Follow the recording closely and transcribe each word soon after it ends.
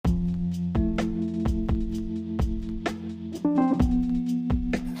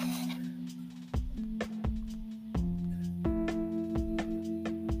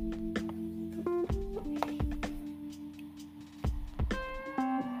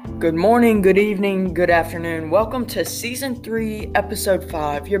Good morning, good evening, good afternoon. Welcome to Season 3, Episode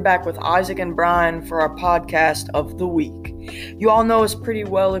 5. You're back with Isaac and Brian for our podcast of the week. You all know us pretty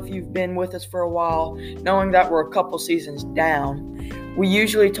well if you've been with us for a while, knowing that we're a couple seasons down. We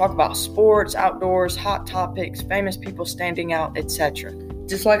usually talk about sports, outdoors, hot topics, famous people standing out, etc.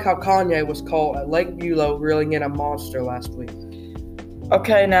 Just like how Kanye was caught at Lake Bulow reeling in a monster last week.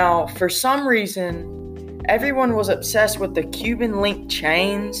 Okay, now, for some reason, everyone was obsessed with the Cuban link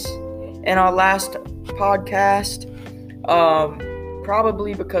chains in our last podcast,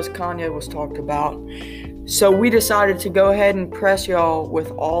 probably because Kanye was talked about. So we decided to go ahead and press y'all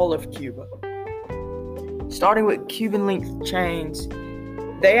with all of Cuba. Starting with Cuban link chains,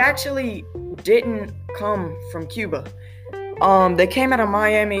 they actually didn't come from Cuba. They came out of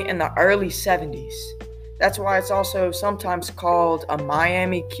Miami in the early 70s. That's why it's also sometimes called a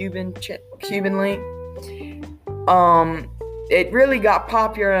Miami Cuban link. It really got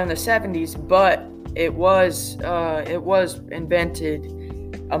popular in the 70s, but it was invented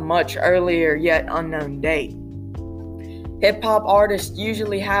a much earlier yet unknown date. Hip-hop artists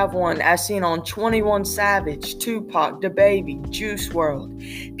usually have one, as seen on 21 Savage, Tupac, DaBaby, Juice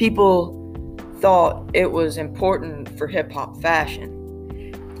WRLD. People thought it was important for hip-hop fashion.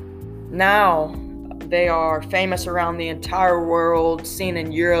 Now, they are famous around the entire world, seen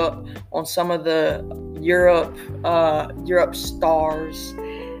in Europe on some of the Europe stars,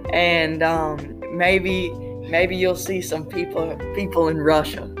 and maybe you'll see some people in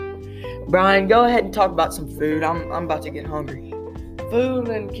Russia. Brian, go ahead and talk about some food. I'm about to get hungry. Food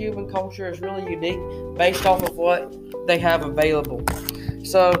in Cuban culture is really unique based off of what they have available.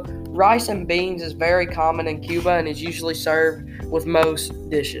 So, rice and beans is very common in Cuba and is usually served with most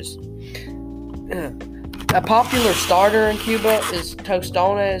dishes. A popular starter in Cuba is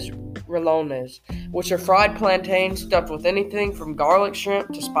tostones rolones, which are fried plantains stuffed with anything from garlic shrimp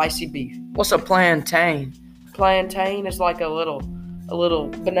to spicy beef. What's a plantain? Plantain is like a little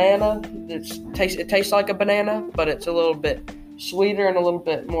banana. It tastes like a banana, but it's a little bit sweeter and a little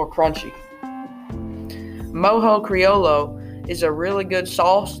bit more crunchy. Mojo Criollo is a really good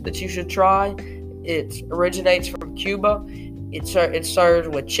sauce that you should try. It originates from Cuba. It's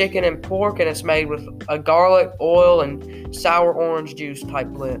served with chicken and pork, and it's made with a garlic, oil, and sour orange juice type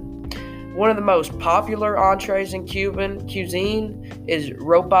blend. One of the most popular entrees in Cuban cuisine is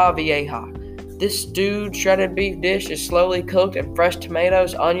ropa vieja. This stewed shredded beef dish is slowly cooked in fresh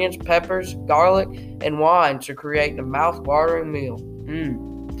tomatoes, onions, peppers, garlic, and wine to create a mouth-watering meal.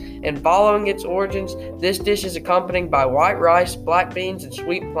 And following its origins, this dish is accompanied by white rice, black beans, and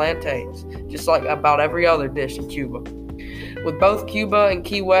sweet plantains, just like about every other dish in Cuba. With both Cuba and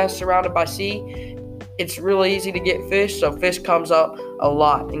Key West surrounded by sea, it's really easy to get fish, so fish comes up a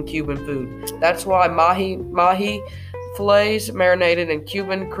lot in Cuban food. That's why mahi fillets marinated in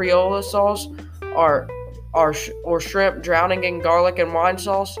Cuban Criollo sauce or shrimp drowning in garlic and wine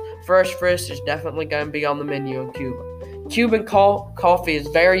sauce. Fresh fish is definitely going to be on the menu in Cuba. Cuban coffee is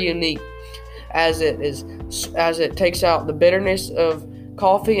very unique as it takes out the bitterness of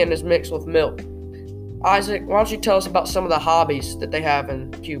coffee and is mixed with milk. Isaac, why don't you tell us about some of the hobbies that they have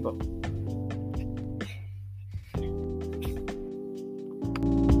in Cuba?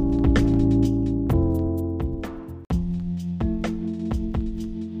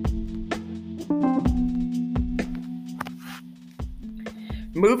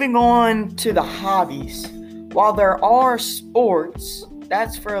 Moving on to the hobbies. While there are sports,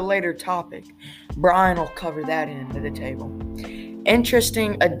 that's for a later topic. Brian will cover that into the table.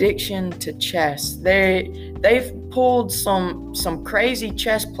 Interesting addiction to chess. They've pulled some crazy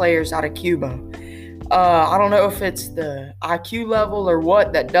chess players out of Cuba. I don't know if it's the IQ level or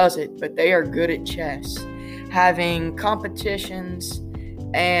what that does it, but they are good at chess, having competitions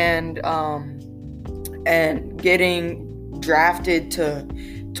and getting drafted to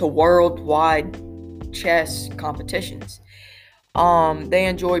worldwide chess competitions. They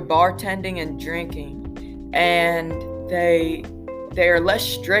enjoy bartending and drinking, and they are less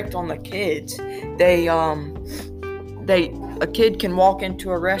strict on the kids. A kid can walk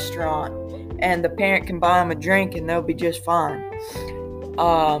into a restaurant and the parent can buy them a drink and they'll be just fine.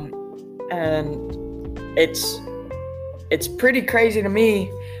 And it's pretty crazy to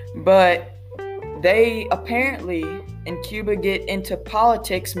me, but they apparently in Cuba get into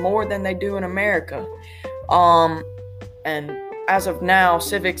politics more than they do in America. And as of now,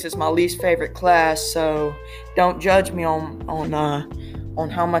 civics is my least favorite class, so don't judge me on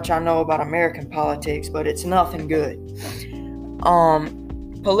how much I know about American politics, but it's nothing good.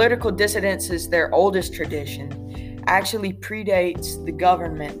 Political dissidence is their oldest tradition. Actually predates the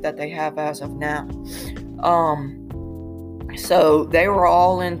government that they have as of now. So they were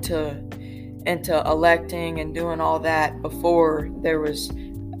all into electing and doing all that before there was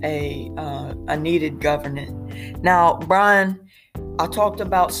a needed government. Now, Brian, I talked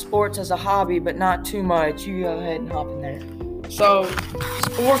about sports as a hobby, but not too much. You go ahead and hop in there. So,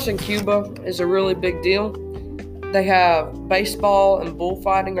 sports in Cuba is a really big deal. They have baseball and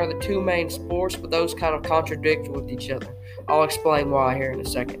bullfighting are the two main sports, but those kind of contradict with each other. I'll explain why here in a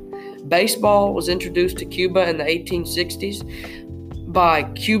second. Baseball was introduced to Cuba in the 1860s by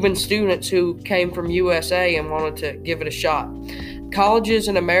Cuban students who came from USA and wanted to give it a shot. Colleges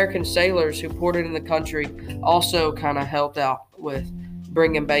and American sailors who ported in the country also kind of helped out with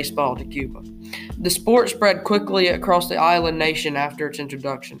bringing baseball to Cuba. The sport spread quickly across the island nation after its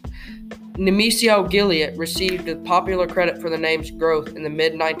introduction. Nemesio Gilliat received the popular credit for the name's growth in the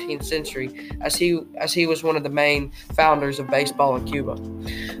mid-19th century as he was one of the main founders of baseball in Cuba.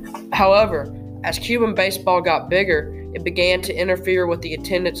 However, as Cuban baseball got bigger, it began to interfere with the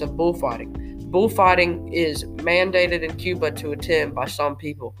attendance of bullfighting. Bullfighting is mandated in Cuba to attend by some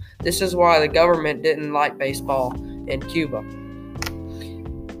people. This is why the government didn't like baseball in Cuba.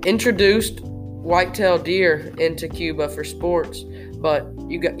 Introduced white-tailed deer into Cuba for sports, but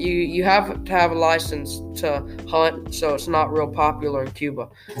you have to have a license to hunt, so it's not real popular in Cuba.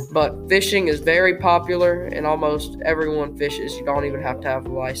 But fishing is very popular, and almost everyone fishes. You don't even have to have a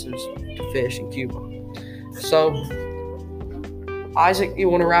license to fish in Cuba. So, Isaac, you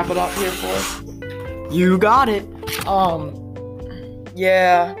want to wrap it up here for us? You got it.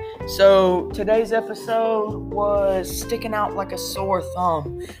 Yeah. So today's episode was sticking out like a sore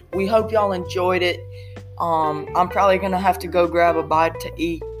thumb. We hope y'all enjoyed it. I'm probably gonna have to go grab a bite to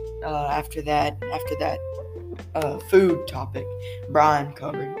eat after that food topic Brian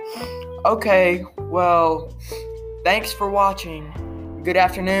covered. Okay, well, thanks for watching. Good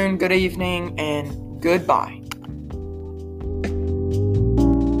afternoon, good evening, and goodbye.